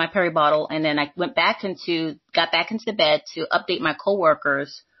and to use my peri bottle. And then I got back into the bed to update my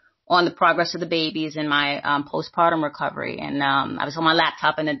coworkers on the progress of the babies and my postpartum recovery. And I was on my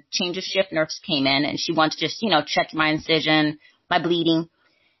laptop, and the change of shift nurse came in, and she wanted to just, check my incision, my bleeding.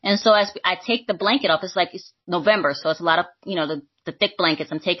 And so as I take the blanket off, it's November, so it's a lot of, the thick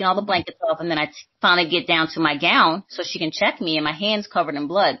blankets. I'm taking all the blankets off, and then I finally get down to my gown so she can check me, and my hand's covered in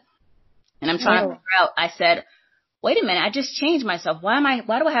blood. And I'm trying to figure out, I said, wait a minute, I just changed myself. Why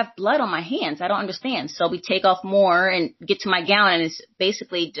do I have blood on my hands? I don't understand. So we take off more and get to my gown, and it's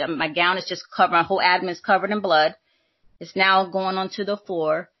basically, my gown is just covered, my whole abdomen is covered in blood. It's now going onto the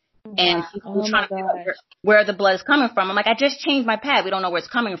floor, and people trying to figure out where the blood is coming from. I'm like, I just changed my pad. We don't know where it's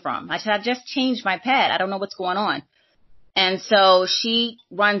coming from. I said, I just changed my pad. I don't know what's going on. And so she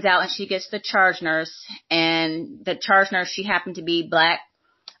runs out, and she gets the charge nurse, and the charge nurse, she happened to be black.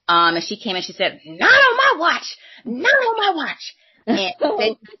 And she came and she said, not on my watch. And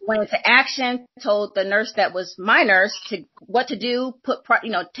they went into action, told the nurse that was my nurse what to do,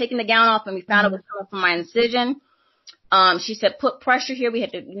 taking the gown off, and we found it was coming from my incision. She said, put pressure here. We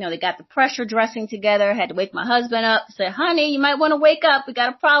had to, they got the pressure dressing together, had to wake my husband up, said, honey, you might want to wake up. We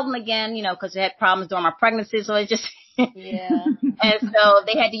got a problem again, because they had problems during my pregnancy. So it just, And so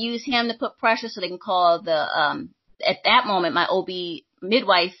they had to use him to put pressure so they can call at that moment, my OB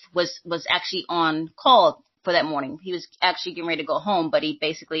midwife was actually on call for that morning. He was actually getting ready to go home, but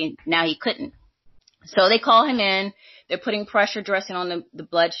now he couldn't. So they call him in. They're putting pressure dressing on the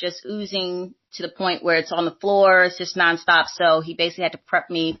blood's just oozing to the point where it's on the floor. It's just nonstop. So he basically had to prep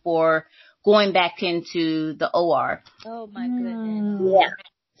me for going back into the OR. Oh my goodness. Yeah.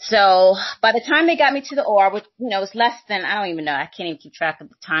 So by the time they got me to the OR, which, it was less than, I don't even know. I can't even keep track of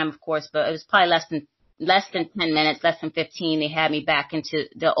the time, of course, but it was probably less than 10 minutes, less than 15, they had me back into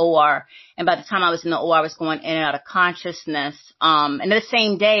the OR. And by the time I was in the OR, I was going in and out of consciousness. And the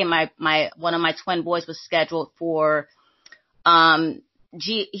same day, one of my twin boys was scheduled for,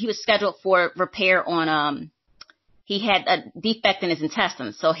 he was scheduled for repair on, he had a defect in his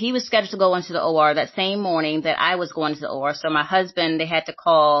intestines. So he was scheduled to go into the OR that same morning that I was going to the OR. So my husband, they had to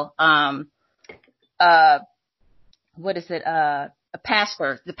call, the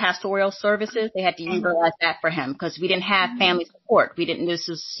pastoral services. They had to utilize that for him because we didn't have family support. We didn't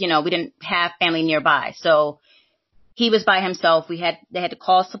have family nearby. So he was by himself. They had to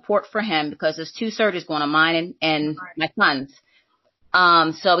call support for him because there's 2 surgeries going on, mine and my son's.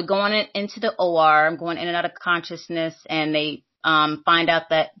 So we're going into the OR. I'm going in and out of consciousness, and they, find out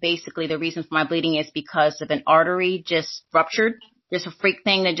that basically the reason for my bleeding is because of an artery just ruptured. Just a freak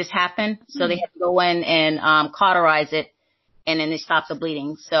thing that just happened. So they had to go in and, cauterize it and then they stopped the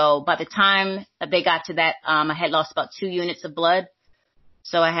bleeding. So by the time they got to that, I had lost about 2 units of blood.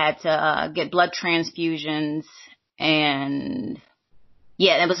 So I had to get blood transfusions, and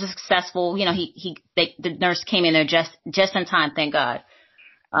yeah, it was successful. You know, the nurse came in there just in time, thank God,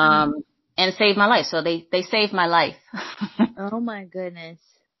 and saved my life. So they saved my life. Oh my goodness.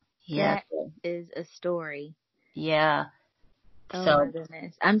 Yeah. That is a story. Yeah. Oh So, my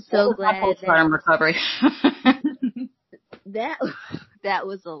goodness. I'm so glad postpartum recovery. that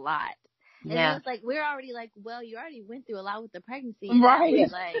was a lot. And Yeah. it was like, we're already like, well, you already went through a lot with the pregnancy. Right. That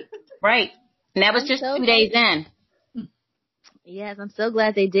was like, Right. And that was just 2 days in. Yes, I'm so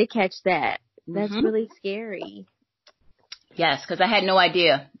glad they did catch that. That's Mm-hmm. really scary. Yes, because I had no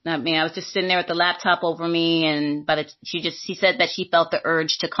idea. I mean, I was just sitting there with the laptop over me, and she said that she felt the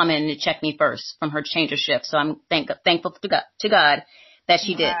urge to come in and check me first from her change of shift. So I'm thankful to God that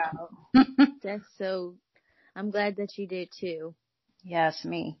she did. That's so. I'm glad that you did too. Yes,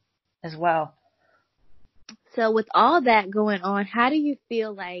 me as well. So with all that going on, how do you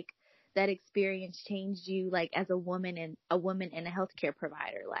feel like that experience changed you, like as a woman and a healthcare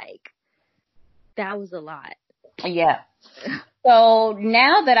provider? Like that was a lot. Yeah. So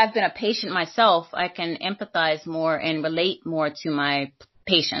now that I've been a patient myself, I can empathize more and relate more to my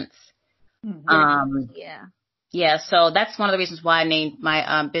patients. Mm-hmm. Yeah. So that's one of the reasons why I named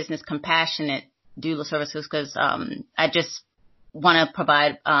my business Compassionate Doula Services, because I just want to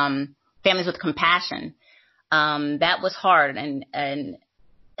provide families with compassion. That was hard, and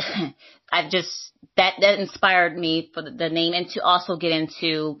that inspired me for the name, and to also get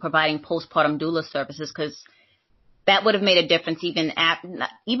into providing postpartum doula services, because that would have made a difference even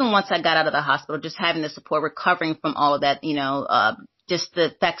once I got out of the hospital, just having the support, recovering from all of that, just the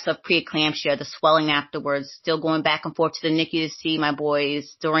effects of preeclampsia, the swelling afterwards, still going back and forth to the NICU to see my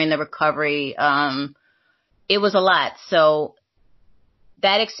boys during the recovery. It was a lot. So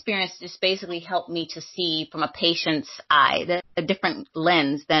that experience just basically helped me to see from a patient's eye, a different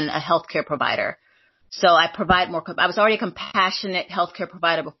lens than a healthcare provider. So I provide more. I was already a compassionate healthcare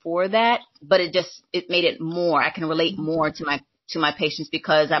provider before that, but it made it more. I can relate more to my patients,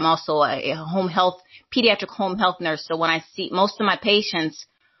 because I'm also a pediatric home health nurse. So when I see most of my patients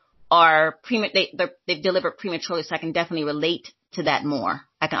are they've delivered prematurely, so I can definitely relate to that more.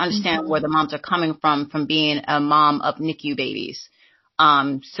 I can understand where the moms are coming from being a mom of NICU babies.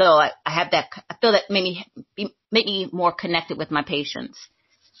 So I have that. I feel that made me more connected with my patients,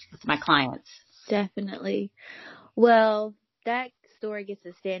 with my clients. Definitely. Well, that story gets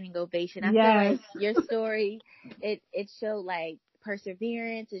a standing ovation. I feel like your story, it showed like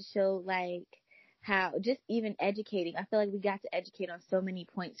perseverance. It showed like how just even educating. I feel like we got to educate on so many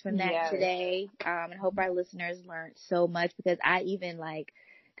points from that today. And I hope our listeners learned so much, because I even like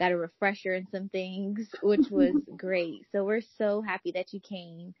got a refresher in some things, which was great. So we're so happy that you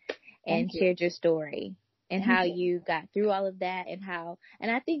came and shared your story. And how you got through all of that, and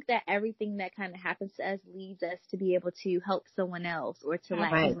I think that everything that kind of happens to us leads us to be able to help someone else, or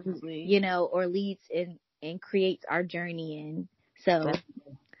to or leads and creates our journey in. So,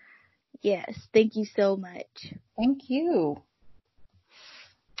 yes, thank you so much. Thank you.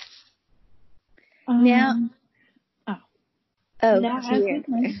 Now, as we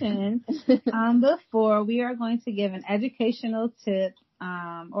mentioned before, we are going to give an educational tip,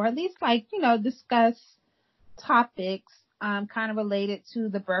 or at least discuss topics kind of related to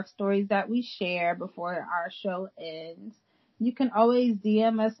the birth stories that we share before our show ends. You can always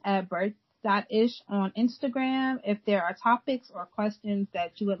DM us at birth.ish on Instagram if there are topics or questions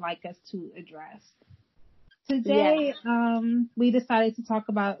that you would like us to address. Today, we decided to talk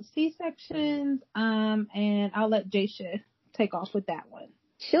about C-sections, and I'll let Jaysha take off with that one.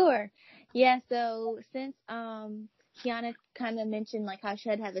 Sure. Yeah, so since Keauna kind of mentioned like how she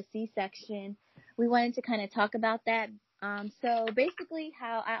had to have a C-section, we wanted to kind of talk about that. So basically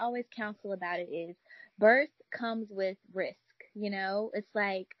how I always counsel about it is birth comes with risk, It's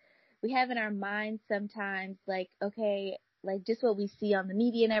like we have in our minds sometimes like, okay, like just what we see on the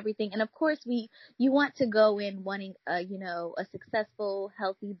media and everything. And of course you want to go in wanting a successful,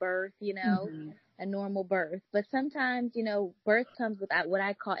 healthy birth, a normal birth. But sometimes, birth comes with what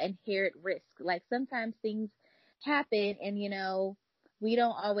I call inherent risk. Like sometimes things happen and, we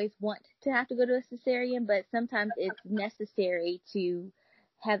don't always want to have to go to a cesarean, but sometimes it's necessary to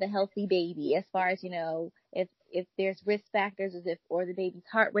have a healthy baby, as far as, if there's risk factors, or the baby's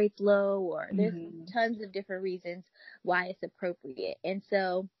heart rate's low, or there's tons of different reasons why it's appropriate. And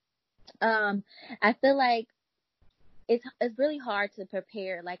so, I feel like it's really hard to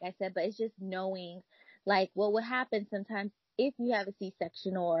prepare, like I said, but it's just knowing like what would happen sometimes if you have a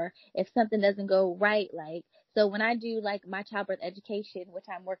C-section or if something doesn't go right, like, so when I do like my childbirth education, which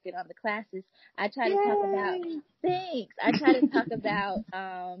I'm working on the classes, I try to talk about things. I try to talk about,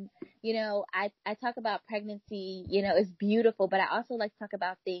 you know, I talk about pregnancy, you know, it's beautiful, but I also like to talk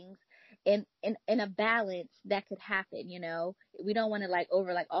about things in a balance that could happen, you know. We don't want to like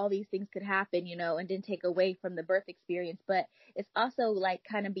all these things could happen, you know, and then take away from the birth experience, but it's also like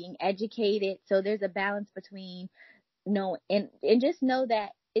kind of being educated. So there's a balance between and just know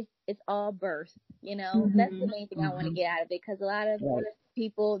that it's all birth, you know. Mm-hmm. That's the main thing I want to get out of it, because a lot of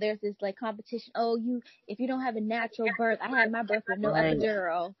people, there's this like competition. Oh, if you don't have a natural birth, I had my birth with no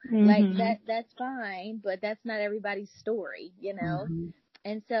epidural. Mm-hmm. Like that's fine, but that's not everybody's story, you know. Mm-hmm.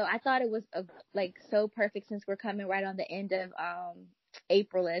 And so I thought it was like so perfect, since we're coming right on the end of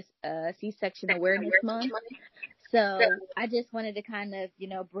April as C-section Awareness Month. So I just wanted to kind of, you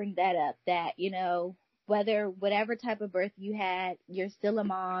know, bring that up, that, you know, whatever type of birth you had, you're still a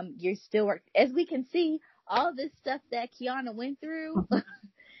mom, you're still as we can see, all this stuff that Keauna went through,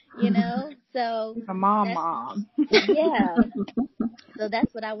 you know, so a mom. Yeah. So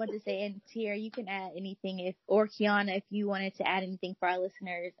that's what I want to say. And Tiara, you can add anything, or Keauna, if you wanted to add anything for our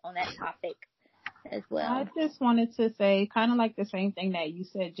listeners on that topic as well. I just wanted to say kind of like the same thing that you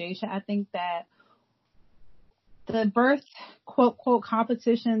said, Jaysha. I think that the birth quote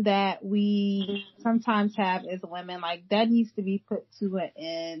competition that we sometimes have as women, like, that needs to be put to an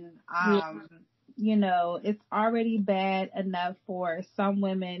end. You know, it's already bad enough for some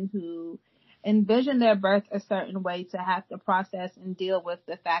women who envision their birth a certain way to have to process and deal with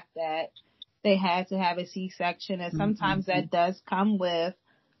the fact that they had to have a C-section. And sometimes that does come with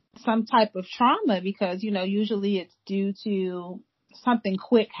some type of trauma, because, you know, usually it's due to something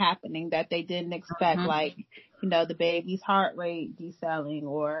quick happening that they didn't expect, like, you know, the baby's heart rate decelerating,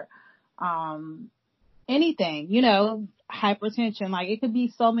 or anything, you know, hypertension. Like, it could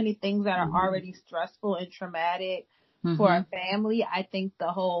be so many things that are already stressful and traumatic for a family. I think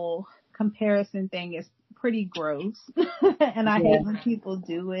the whole comparison thing is pretty gross, and I hate when people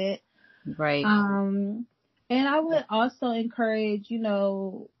do it. Right. And I would also encourage, you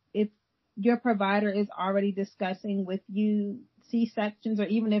know, if your provider is already discussing with you C-sections, or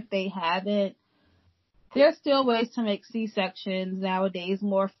even if they haven't, there's still ways to make C-sections nowadays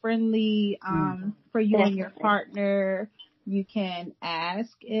more friendly for you and your partner. You can ask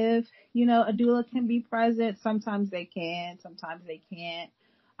if, you know, a doula can be present. Sometimes they can, sometimes they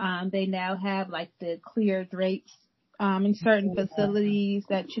can't. They now have like the clear drapes in certain facilities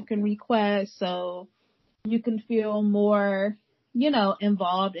that you can request, so you can feel more, you know,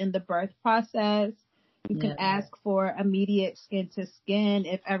 involved in the birth process. You can ask for immediate skin to skin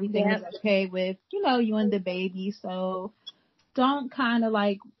if everything is okay with, you know, you and the baby. So don't kind of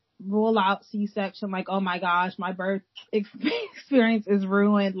like rule out C-section like, oh my gosh, my birth experience is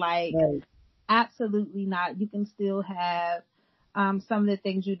ruined. Like, absolutely not. You can still have some of the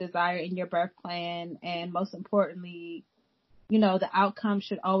things you desire in your birth plan. And most importantly, you know, the outcome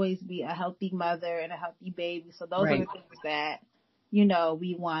should always be a healthy mother and a healthy baby. So those are the things that, you know,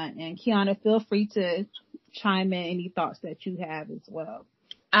 we want. And Keauna, feel free to chime in any thoughts that you have as well.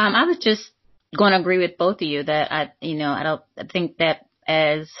 I was just going to agree with both of you that I think that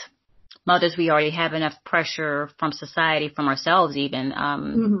as mothers, we already have enough pressure from society, from ourselves even,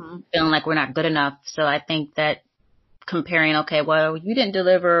 feeling like we're not good enough. So I think that comparing, okay, well, you didn't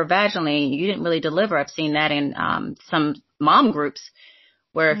deliver vaginally, you didn't really deliver. I've seen that in some mom groups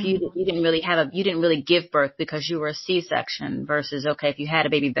where if you didn't really give birth because you were a C-section, versus, okay, if you had a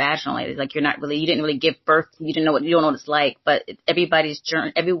baby vaginally, it's like you didn't really give birth, you don't know what it's like. But everybody's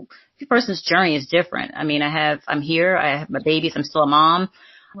journey, every person's journey is different. I mean, I'm here, I have my babies, I'm still a mom.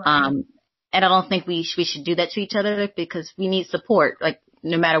 And I don't think we should do that to each other, because we need support. Like,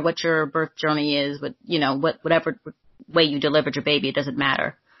 no matter what your birth journey is, but you know, whatever way you delivered your baby, it doesn't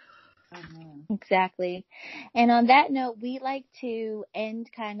matter. Exactly. And on that note, we like to end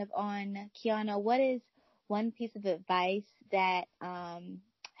kind of on, Keauna, what is one piece of advice that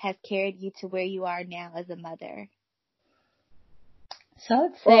has carried you to where you are now as a mother? So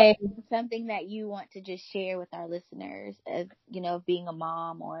I'd say something that you want to just share with our listeners, as, you know, being a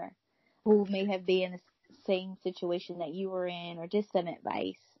mom, or who may have been in the same situation that you were in, or just some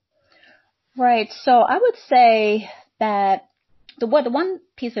advice. Right. So I would say that the one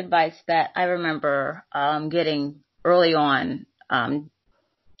piece of advice that I remember getting early on,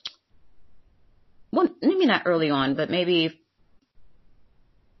 well, maybe not early on, but maybe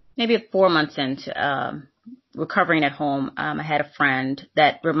 4 months into recovering at home, I had a friend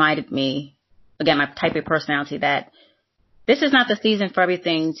that reminded me, again, my type of personality, that this is not the season for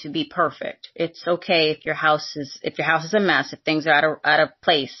everything to be perfect. It's okay if your house is a mess, if things are out of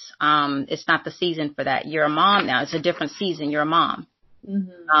place. It's not the season for that. You're a mom now. It's a different season. You're a mom.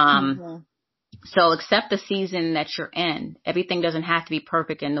 So accept the season that you're in. Everything doesn't have to be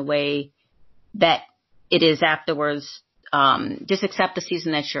perfect in the way that it is afterwards. Just accept the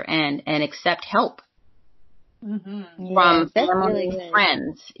season that you're in and accept help. From family and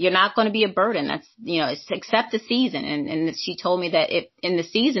friends. You're not going to be a burden. That's, it's accept the season. And she told me that in the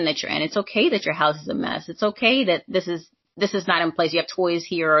season that you're in, it's okay that your house is a mess. It's okay that this is not in place. You have toys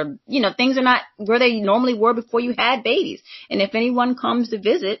here, or, things are not where they normally were before you had babies. And if anyone comes to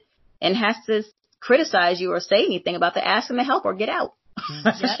visit and has to criticize you or say anything about that, ask them to help or get out.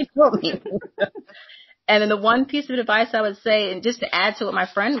 That's what she told me. And then the one piece of advice I would say, and just to add to what my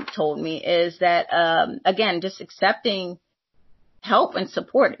friend told me, is that, again, just accepting help and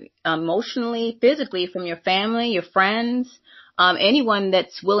support emotionally, physically from your family, your friends, anyone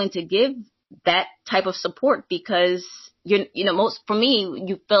that's willing to give that type of support, because for me,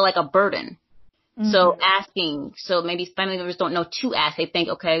 you feel like a burden. So asking, so maybe family members don't know to ask. They think,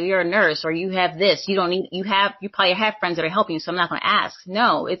 okay, you're a nurse or you have this. You probably have friends that are helping you, so I'm not going to ask.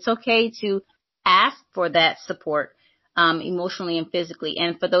 No, it's okay to ask for that support, emotionally and physically.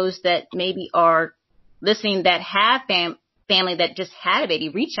 And for those that maybe are listening that have family that just had a baby,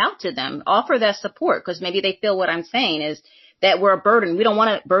 reach out to them, offer that support, because maybe they feel what I'm saying is that we're a burden. We don't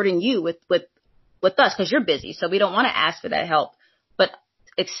want to burden you with us because you're busy. So we don't want to ask for that help, but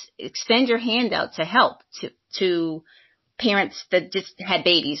extend your hand out to help to parents that just had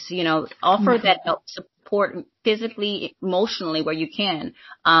babies, offer that help, support physically, emotionally where you can.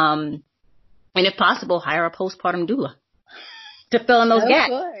 And if possible, hire a postpartum doula to fill in those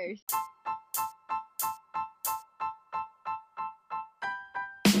gaps.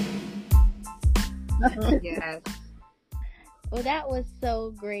 Of course. Yes. Well, that was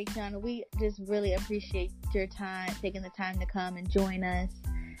so great, Keauna. We just really appreciate your time, taking the time to come and join us.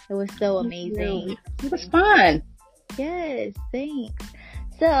 It was so amazing. It was fun. Yes, thanks.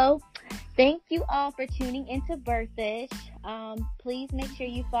 So, thank you all for tuning into Birthish. Please make sure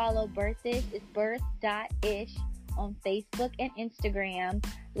you follow Birthish. It's birth.ish on Facebook and Instagram.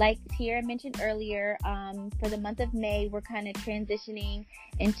 Like Tiara mentioned earlier, for the month of May, we're kind of transitioning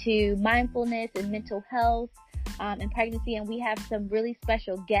into mindfulness and mental health and pregnancy, and we have some really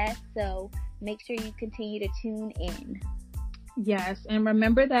special guests, so make sure you continue to tune in. Yes, and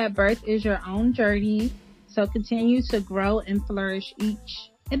remember that birth is your own journey, so continue to grow and flourish each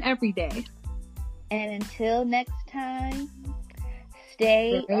and every day. And until next time,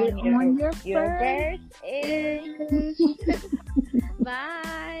 stay on your birth.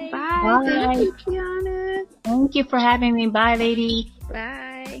 Bye. Bye. Thank you, Keauna. Thank you for having me. Bye, lady.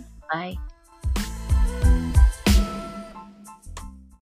 Bye. Bye.